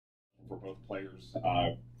for both players.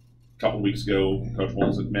 A couple of weeks ago, Coach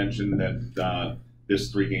Walls had mentioned that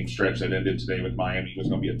this 3-game stretch that ended today with Miami was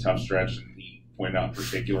going to be a tough stretch, and he pointed out in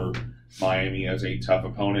particular Miami as a tough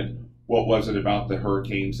opponent. What was it about the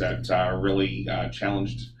Hurricanes that really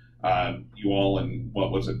challenged you all, and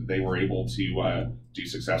what was it that they were able to do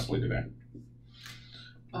successfully today?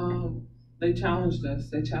 They challenged us.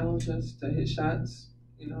 They challenged us to hit shots.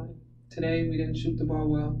 You know, today we didn't shoot the ball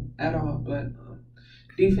well at all, but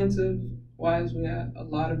defensive-wise, we had a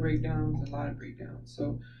lot of breakdowns.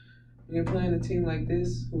 So when you're playing a team like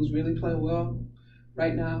this who's really playing well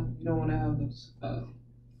right now, you don't want to have those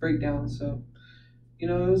breakdowns. So, you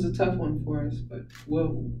know, it was a tough one for us, but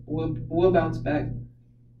we'll bounce back.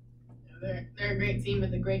 They're a great team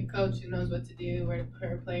with a great coach who knows what to do, where to put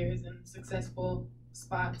her players in successful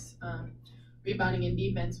spots. Rebounding and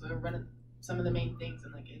defense were running some of the main things,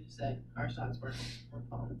 and like you said, our shots weren't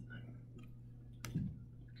falling tonight.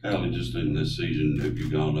 Kylee, just in this season, have you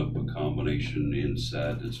gone up a combination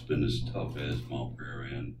inside that's been as tough as Mount Prayer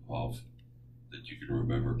and off that you can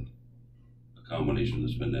remember? A combination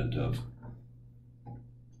that's been that tough?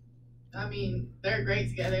 I mean, they're great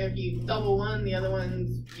together. If you double one, the other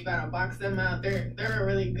ones, you gotta box them out. They're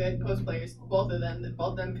really good post players, both of them.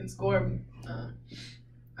 Both of them can score.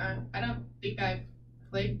 I don't think I've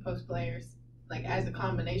played post players like as a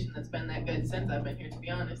combination that's been that good since I've been here, to be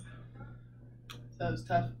honest. So it was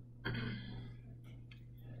tough.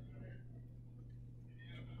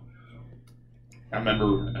 I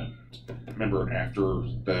remember after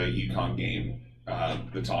the UConn game,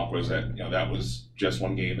 the talk was that that was just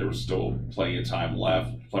one game. There was still plenty of time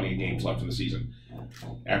left, plenty of games left in the season.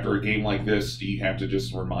 After a game like this, do you have to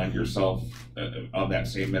just remind yourself of that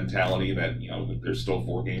same mentality that that there's still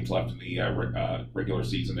 4 games left in the regular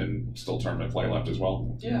season and still tournament play left as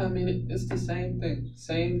well? Yeah, I mean it's the same thing.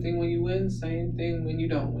 Same thing when you win, same thing when you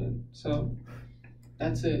don't win. So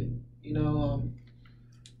that's it.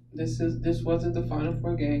 This wasn't the Final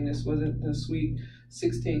Four game. This wasn't the Sweet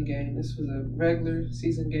 16 game. This was a regular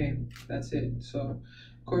season game. That's it. So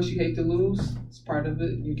of course you hate to lose. It's part of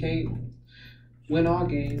it. You can't win all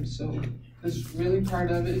games. So it's really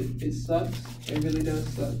part of it. It sucks. It really does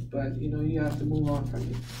suck. But you have to move on from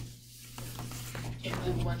it. Can't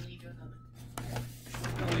live one league or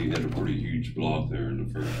another. You had a pretty huge block there in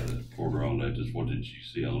the first quarter on that. Just what did you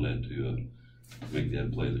see on that to make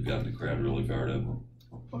that play that got the crowd really fired up?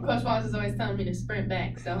 Well, Coach Walls is always telling me to sprint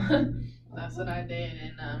back, so that's what I did.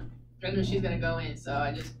 And I knew she was going to go in, so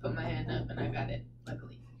I just put my hand up and I got it,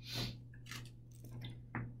 luckily.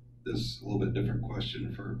 This is a little bit different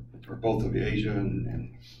question for both of you, Asia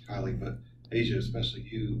and Kylee, but Asia, especially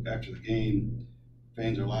you, after the game,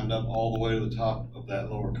 fans are lined up all the way to the top of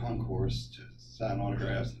that lower concourse to sign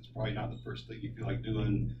autographs. It's probably not the first thing you feel like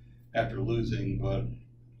doing after losing, but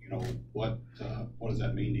what does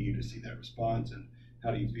that mean to you to see that response, and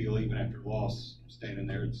how do you feel even after loss, standing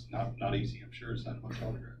there? It's not easy, I'm sure, signing a bunch of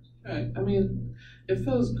autographs. Right. I mean, it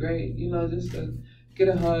feels great, just to get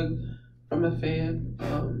a hug from a fan.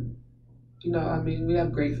 We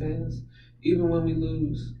have great fans, even when we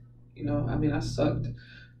lose. I sucked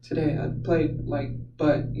today. I played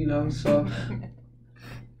but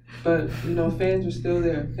fans are still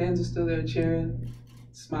there. Fans are still there cheering,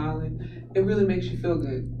 smiling. It really makes you feel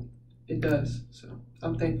good. It does. So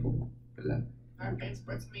I'm thankful for that. Our fan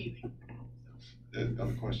support's amazing. The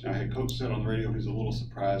other question I had, Coach said on the radio he's a little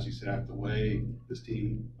surprised. He said after the way this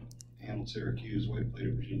team handled Syracuse, the way it played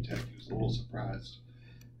at Virginia Tech, he was a little surprised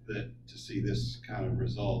to see this kind of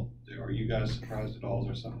result. Are you guys surprised at all? Is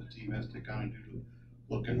there something the team has to kind of do to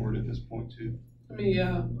look inward at this point too? I mean,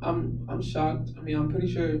 yeah, I'm shocked. I mean, I'm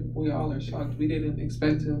pretty sure we all are shocked. We didn't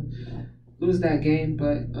expect to lose that game,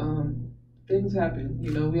 but things happen.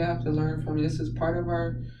 We have to learn from it. This is part of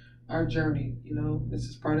our journey. This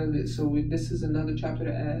is part of it. So this is another chapter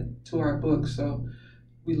to add to our book. So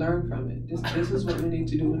we learn from it. This is what we need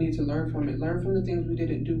to do. We need to learn from it. Learn from the things we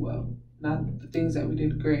didn't do well, not the things that we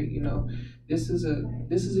did great. This is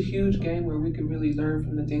a huge game where we can really learn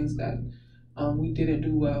from the things that we didn't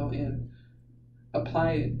do well and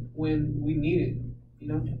apply it when we need it.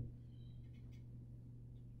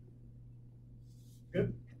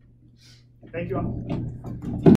 Good. Thank you all.